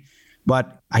anything,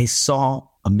 but I saw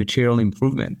a material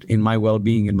improvement in my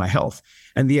well-being and my health.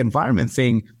 And the environment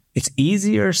thing, it's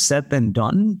easier said than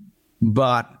done.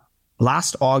 But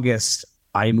last August,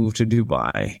 I moved to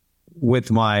Dubai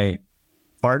with my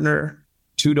partner,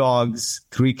 2 dogs,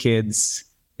 3 kids,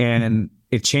 and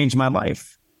it changed my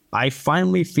life. I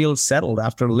finally feel settled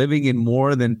after living in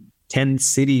more than 10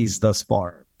 cities thus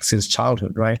far since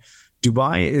childhood, right?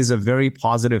 Dubai is a very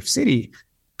positive city.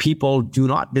 People do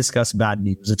not discuss bad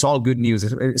news. It's all good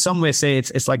news. Some may say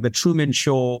it's like the Truman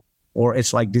Show or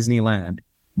it's like Disneyland.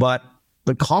 But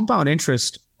the compound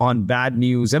interest on bad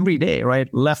news every day,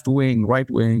 right? Left wing, right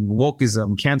wing,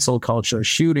 wokeism, cancel culture,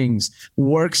 shootings,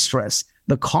 work stress.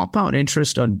 The compound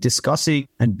interest on discussing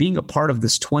and being a part of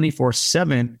this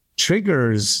 24/7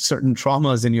 triggers certain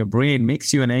traumas in your brain,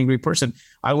 makes you an angry person.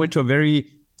 I went to a very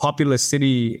populous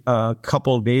city a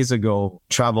couple days ago,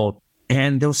 traveled,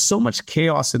 and there was so much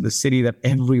chaos in the city that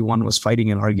everyone was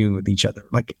fighting and arguing with each other,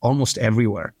 like almost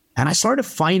everywhere. And I started to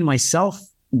find myself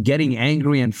getting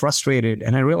angry and frustrated.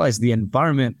 And I realized the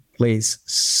environment plays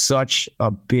such a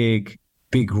big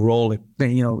role.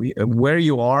 Where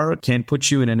you are can put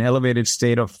you in an elevated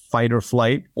state of fight or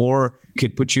flight, or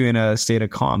could put you in a state of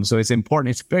calm. So it's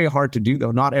important. It's very hard to do,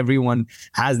 though. Not everyone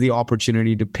has the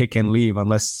opportunity to pick and leave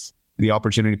unless the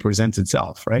opportunity presents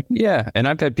itself, right? Yeah. And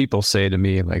I've had people say to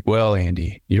me like, well,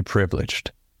 Andy, you're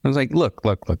privileged. I was like, look.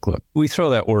 We throw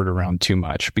that word around too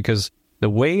much because the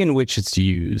way in which it's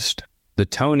used, the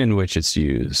tone in which it's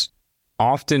used,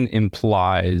 often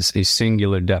implies a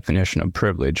singular definition of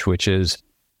privilege, which is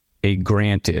a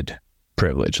granted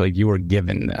privilege. Like you were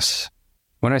given this.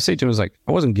 When I say to him, I was like,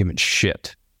 I wasn't given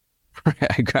shit.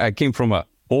 I came from a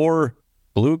poor,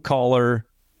 blue collar,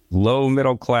 low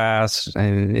middle class,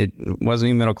 and it wasn't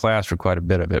even middle class for quite a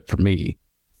bit of it for me,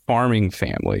 farming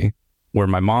family where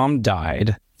my mom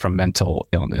died from mental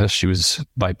illness. She was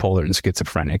bipolar and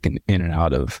schizophrenic and in and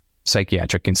out of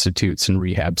psychiatric institutes and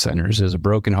rehab centers. It was a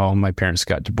broken home. My parents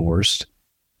got divorced.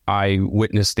 I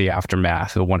witnessed the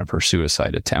aftermath of one of her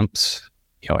suicide attempts.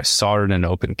 I saw her in an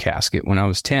open casket when I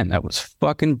was 10. That was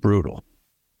fucking brutal.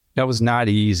 That was not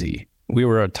easy. We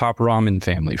were a top ramen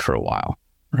family for a while,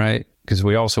 right? Because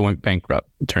we also went bankrupt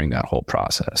during that whole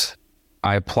process.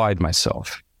 I applied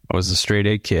myself. I was a straight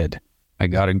A kid. I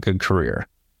got a good career.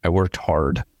 I worked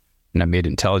hard and I made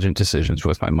intelligent decisions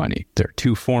with my money. There are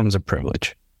 2 forms of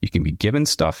privilege. You can be given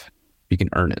stuff, you can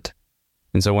earn it.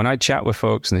 And so when I chat with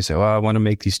folks and they say, well, I want to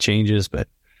make these changes, but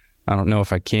I don't know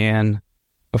if I can.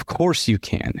 Of course you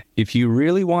can. If you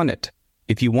really want it,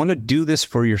 if you want to do this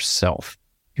for yourself,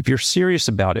 if you're serious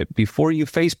about it before you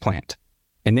faceplant,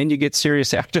 and then you get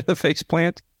serious after the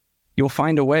faceplant, you'll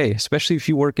find a way, especially if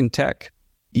you work in tech.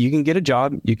 You can get a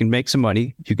job, you can make some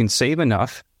money, you can save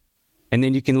enough, and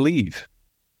then you can leave.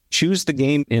 Choose the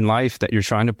game in life that you're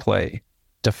trying to play.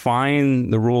 Define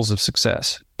the rules of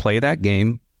success. Play that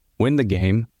game, win the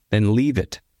game, then leave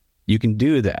it. You can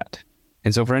do that.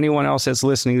 And so for anyone else that's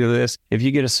listening to this, if you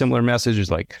get a similar message,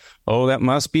 it's like, oh, that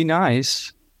must be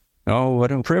nice. Oh,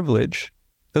 what a privilege.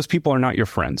 Those people are not your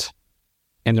friends.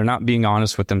 And they're not being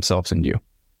honest with themselves and you.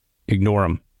 Ignore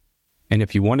them. And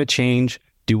if you want to change,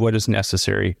 do what is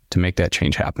necessary to make that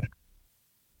change happen.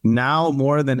 Now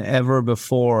more than ever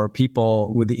before,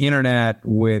 people with the internet,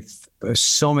 with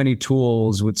so many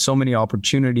tools, with so many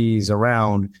opportunities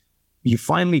around, you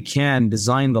finally can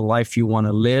design the life you want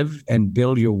to live and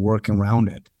build your work around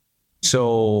it.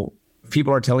 So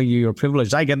people are telling you you're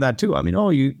privileged. I get that too. I mean,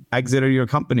 oh, you exited your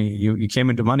company. You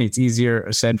came into money. It's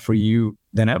easier said for you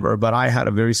than ever. But I had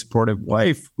a very supportive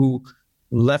wife who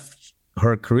left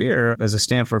her career as a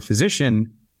Stanford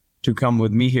physician to come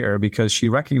with me here because she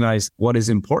recognized what is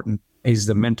important is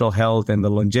the mental health and the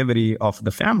longevity of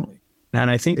the family. And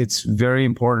I think it's very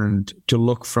important to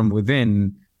look from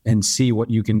within and see what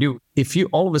you can do. If you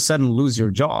all of a sudden lose your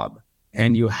job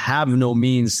and you have no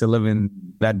means to live in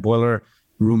that boiler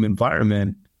room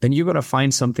environment, then you're going to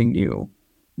find something new.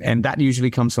 And that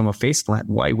usually comes from a faceplant.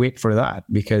 Why wait for that?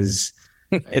 Because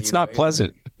it's not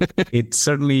pleasant. It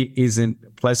certainly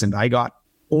isn't pleasant. I got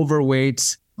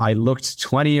overweight. I looked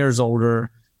 20 years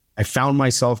older. I found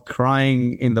myself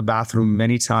crying in the bathroom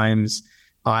many times.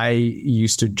 I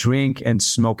used to drink and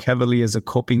smoke heavily as a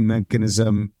coping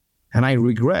mechanism. And I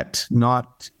regret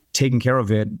not taking care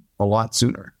of it a lot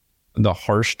sooner. The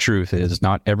harsh truth is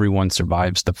not everyone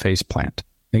survives the faceplant.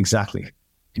 Exactly.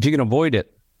 If you can avoid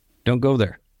it, don't go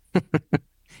there.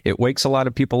 It wakes a lot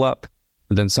of people up.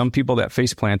 But then some people that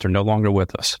faceplant are no longer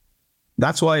with us.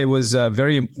 That's why it was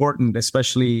very important,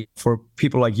 especially for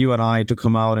people like you and I, to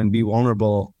come out and be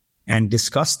vulnerable and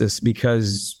discuss this,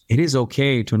 because it is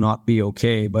okay to not be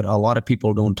okay, but a lot of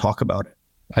people don't talk about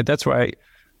it. That's why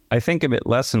I think of it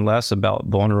less and less about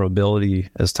vulnerability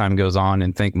as time goes on,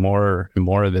 and think more and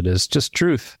more of it as just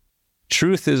truth.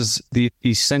 Truth is the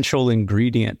essential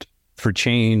ingredient for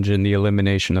change and the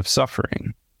elimination of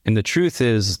suffering. And the truth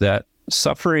is that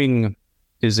suffering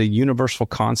is a universal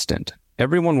constant.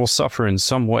 Everyone will suffer in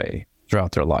some way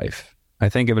throughout their life. I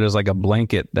think of it as like a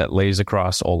blanket that lays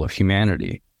across all of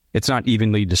humanity. It's not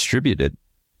evenly distributed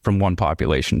from one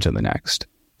population to the next,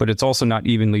 but it's also not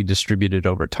evenly distributed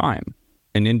over time.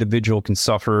 An individual can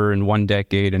suffer in one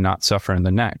decade and not suffer in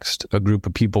the next. A group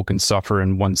of people can suffer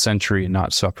in one century and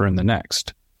not suffer in the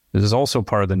next. This is also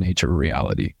part of the nature of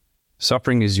reality.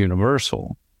 Suffering is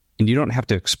universal, and you don't have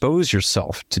to expose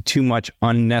yourself to too much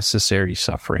unnecessary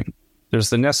suffering. There's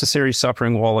the necessary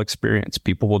suffering we'll all experience.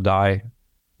 People will die,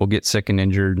 we'll get sick and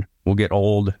injured, we'll get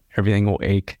old, everything will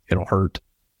ache, it'll hurt.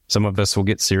 Some of us will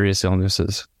get serious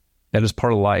illnesses. That is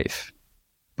part of life.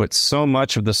 But so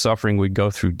much of the suffering we go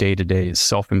through day to day is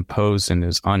self-imposed and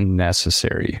is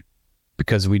unnecessary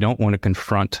because we don't want to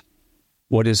confront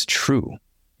what is true.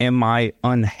 Am I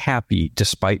unhappy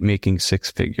despite making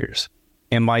six figures?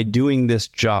 Am I doing this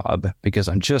job because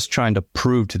I'm just trying to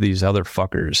prove to these other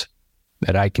fuckers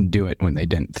that I can do it when they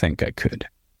didn't think I could?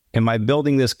 Am I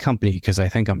building this company because I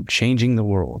think I'm changing the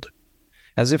world?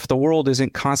 As if the world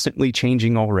isn't constantly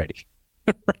changing already.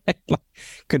 Right? Like,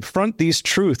 confront these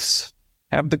truths.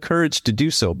 Have the courage to do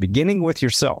so, beginning with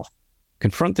yourself.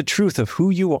 Confront the truth of who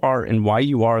you are and why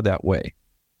you are that way,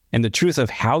 and the truth of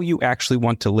how you actually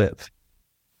want to live.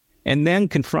 And then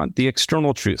confront the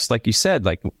external truths. Like you said,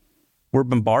 like, we're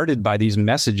bombarded by these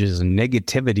messages and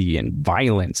negativity and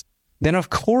violence. Then of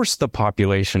course the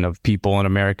population of people in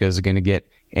America is going to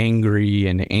get angry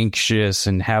and anxious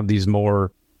and have these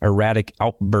more erratic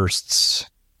outbursts.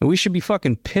 And we should be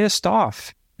fucking pissed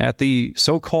off at the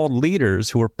so-called leaders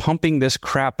who are pumping this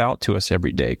crap out to us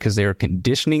every day, because they are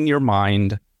conditioning your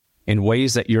mind in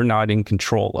ways that you're not in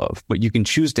control of. But you can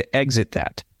choose to exit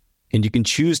that, and you can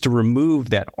choose to remove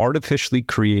that artificially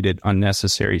created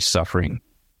unnecessary suffering.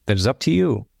 That is up to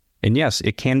you. And yes,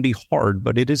 it can be hard,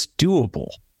 but it is doable.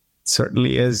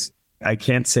 Certainly is. I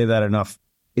can't say that enough.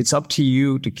 It's up to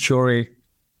you to curate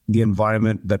the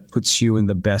environment that puts you in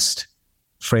the best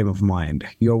frame of mind.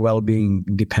 Your well-being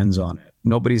depends on it.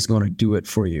 Nobody's going to do it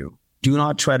for you. Do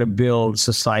not try to build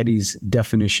society's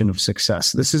definition of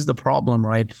success. This is the problem,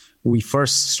 right? We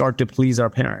first start to please our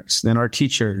parents, then our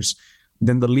teachers,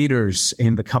 then the leaders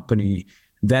in the company,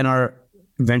 then our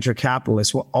venture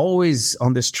capitalists. We're always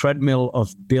on this treadmill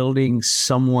of building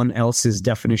someone else's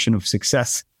definition of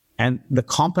success. And the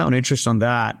compound interest on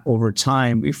that over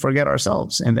time, we forget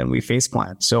ourselves and then we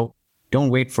faceplant. So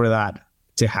don't wait for that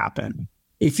to happen.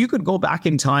 If you could go back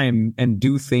in time and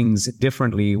do things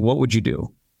differently, what would you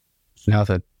do?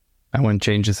 Nothing. I wouldn't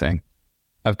change a thing.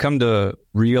 I've come to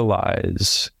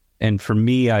realize, and for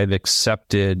me, I've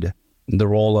accepted the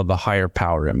role of a higher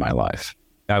power in my life.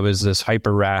 I was this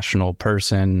hyper-rational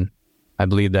person. I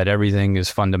believe that everything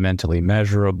is fundamentally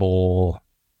measurable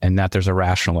and that there's a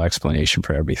rational explanation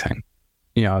for everything.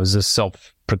 You know, I was this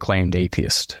self-proclaimed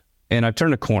atheist, and I've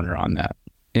turned a corner on that.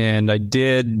 And I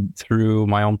did through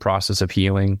my own process of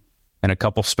healing and a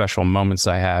couple special moments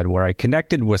I had where I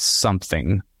connected with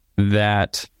something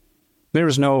that there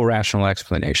was no rational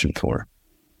explanation for,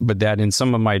 but that in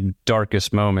some of my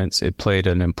darkest moments, it played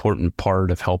an important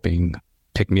part of helping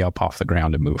pick me up off the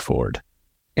ground and move forward.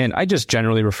 And I just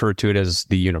generally refer to it as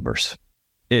the universe.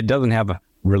 It doesn't have a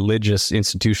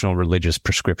institutional religious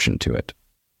prescription to it.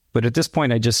 But at this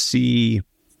point, I just see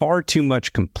far too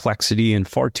much complexity and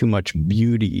far too much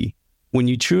beauty when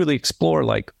you truly explore,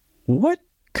 like, what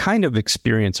kind of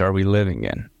experience are we living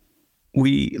in?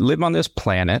 We live on this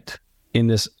planet in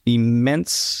this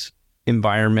immense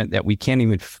environment that we can't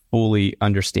even fully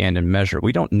understand and measure.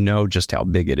 We don't know just how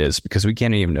big it is because we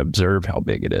can't even observe how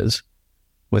big it is.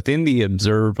 Within the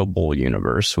observable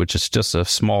universe, which is just a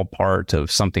small part of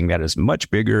something that is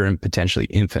much bigger and potentially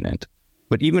infinite,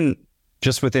 but even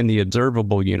just within the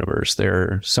observable universe, there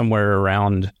are somewhere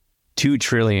around 2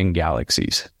 trillion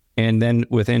galaxies. And then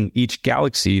within each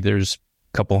galaxy, there's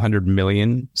a couple 100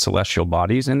 million celestial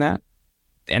bodies in that.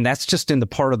 And that's just in the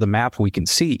part of the map we can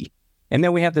see. And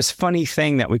then we have this funny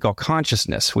thing that we call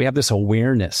consciousness. We have this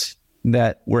awareness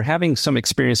that we're having some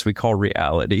experience we call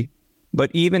reality.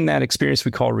 But even that experience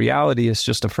we call reality is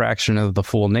just a fraction of the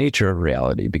full nature of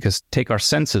reality. Because take our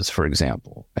senses, for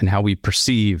example, and how we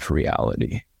perceive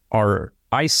reality. Our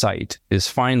eyesight is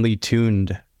finely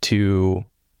tuned to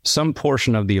some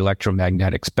portion of the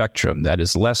electromagnetic spectrum that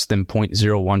is less than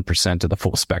 0.01% of the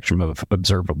full spectrum of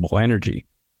observable energy.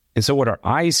 And so what our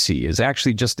eyes see is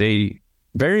actually just a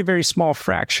very, very small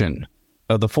fraction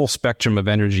of the full spectrum of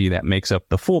energy that makes up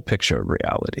the full picture of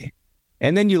reality.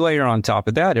 And then you layer on top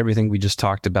of that everything we just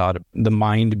talked about, the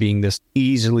mind being this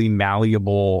easily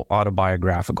malleable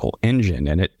autobiographical engine,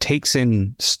 and it takes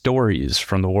in stories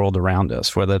from the world around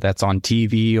us, whether that's on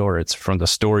TV or it's from the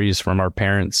stories from our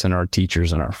parents and our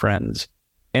teachers and our friends.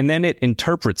 And then it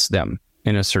interprets them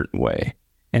in a certain way.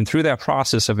 And through that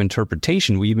process of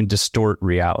interpretation, we even distort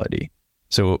reality.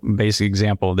 So basic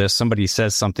example of this, somebody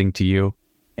says something to you,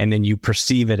 and then you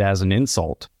perceive it as an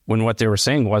insult, when what they were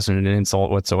saying wasn't an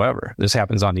insult whatsoever. This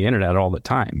happens on the internet all the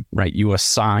time, right? You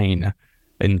assign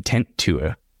intent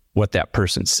to what that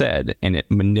person said, and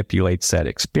it manipulates that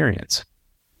experience.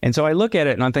 And so I look at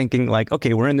it and I'm thinking like,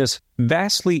 okay, we're in this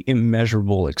vastly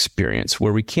immeasurable experience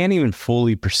where we can't even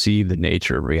fully perceive the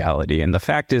nature of reality. And the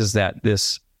fact is that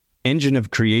this engine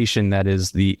of creation that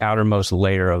is the outermost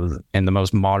layer of and the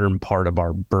most modern part of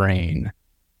our brain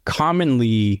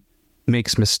commonly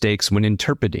makes mistakes when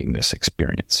interpreting this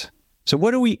experience. So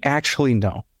what do we actually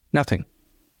know? Nothing.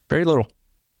 Very little.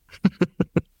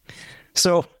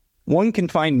 So one can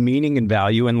find meaning and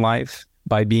value in life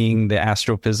by being the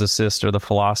astrophysicist or the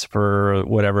philosopher or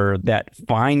whatever that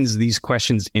finds these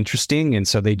questions interesting. And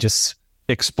so they just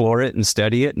explore it and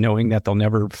study it, knowing that they'll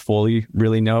never fully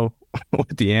really know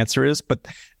what the answer is. But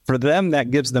for them,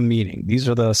 that gives them meaning. These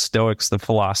are the Stoics, the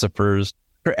philosophers.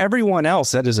 For everyone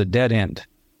else, that is a dead end.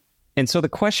 And so the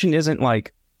question isn't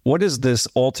like, what is this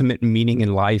ultimate meaning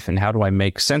in life and how do I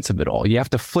make sense of it all? You have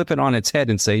to flip it on its head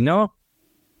and say, no,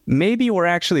 maybe we're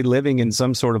actually living in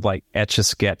some sort of like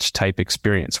Etch-a-Sketch type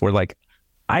experience where like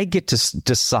I get to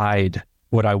decide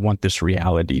what I want this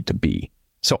reality to be.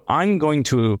 So I'm going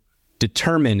to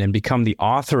determine and become the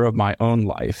author of my own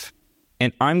life.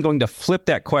 And I'm going to flip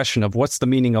that question of what's the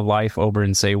meaning of life over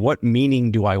and say, what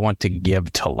meaning do I want to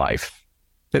give to life?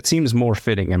 That seems more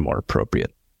fitting and more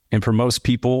appropriate. And for most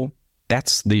people,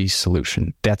 that's the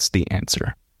solution. That's the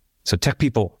answer. So tech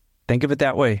people, think of it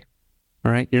that way.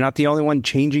 All right. You're not the only one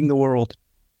changing the world.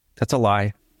 That's a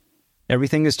lie.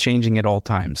 Everything is changing at all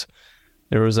times.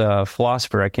 There was a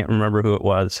philosopher, I can't remember who it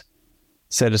was,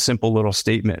 said a simple little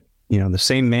statement. You know, the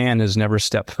same man has never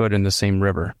stepped foot in the same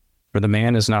river, for the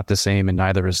man is not the same and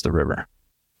neither is the river.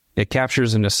 It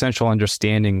captures an essential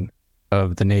understanding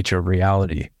of the nature of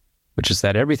reality, which is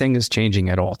that everything is changing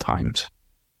at all times.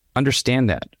 Understand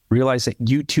that. Realize that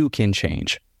you too can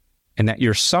change and that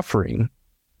your suffering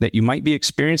that you might be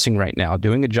experiencing right now,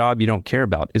 doing a job you don't care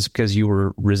about, is because you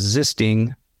were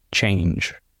resisting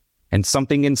change. And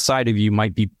something inside of you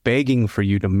might be begging for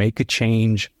you to make a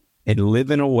change and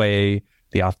live in a way,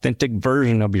 the authentic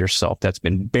version of yourself that's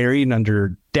been buried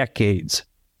under decades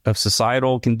of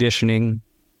societal conditioning,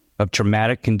 of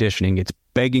traumatic conditioning. It's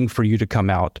begging for you to come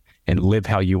out and live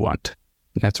how you want.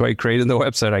 And that's why I created the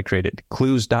website I created,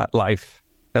 Clues.Life.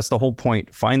 That's the whole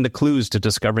point. Find the clues to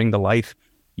discovering the life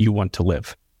you want to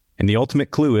live. And the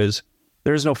ultimate clue is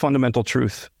there is no fundamental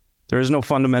truth. There is no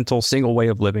fundamental single way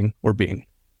of living or being.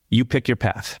 You pick your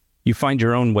path. You find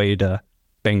your own way to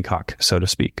Bangkok, so to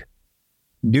speak.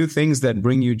 Do things that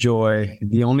bring you joy.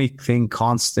 The only thing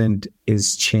constant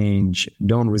is change.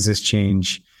 Don't resist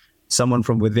change. Someone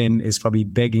from within is probably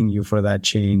begging you for that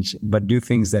change, but do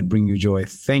things that bring you joy.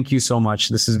 Thank you so much.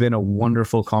 This has been a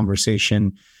wonderful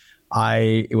conversation.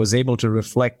 I was able to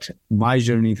reflect my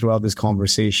journey throughout this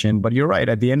conversation, but you're right.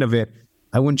 At the end of it,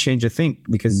 I wouldn't change a thing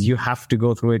because you have to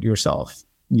go through it yourself.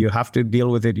 You have to deal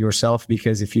with it yourself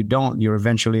because if you don't, you're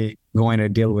eventually going to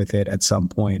deal with it at some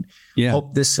point. Yeah.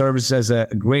 Hope this serves as a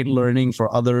great learning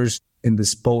for others in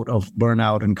this boat of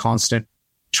burnout and constant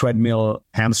treadmill,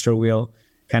 hamster wheel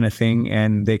kind of thing,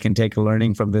 and they can take a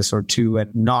learning from this or two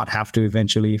and not have to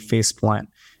eventually face plant.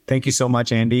 Thank you so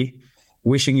much, Andy.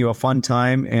 Wishing you a fun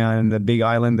time and the Big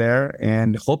Island there,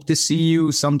 and hope to see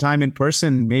you sometime in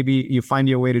person. Maybe you find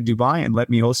your way to Dubai and let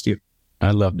me host you.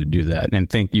 I'd love to do that. And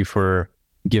thank you for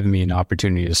giving me an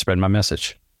opportunity to spread my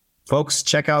message. Folks,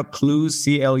 check out Clues,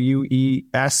 CLUES.life,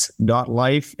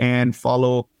 and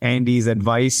follow Andy's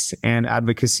advice and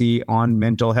advocacy on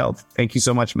mental health. Thank you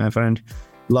so much, my friend.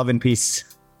 Love and peace.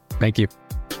 Thank you.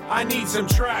 I need some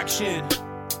traction.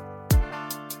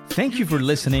 Thank you for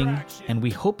listening, and we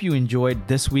hope you enjoyed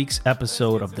this week's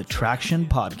episode of the Traction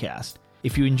Podcast.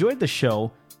 If you enjoyed the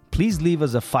show, please leave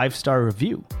us a 5-star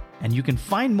review. And you can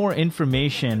find more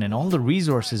information and all the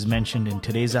resources mentioned in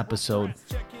today's episode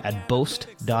at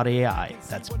boast.ai.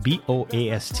 That's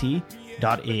BOAST.ai/blog.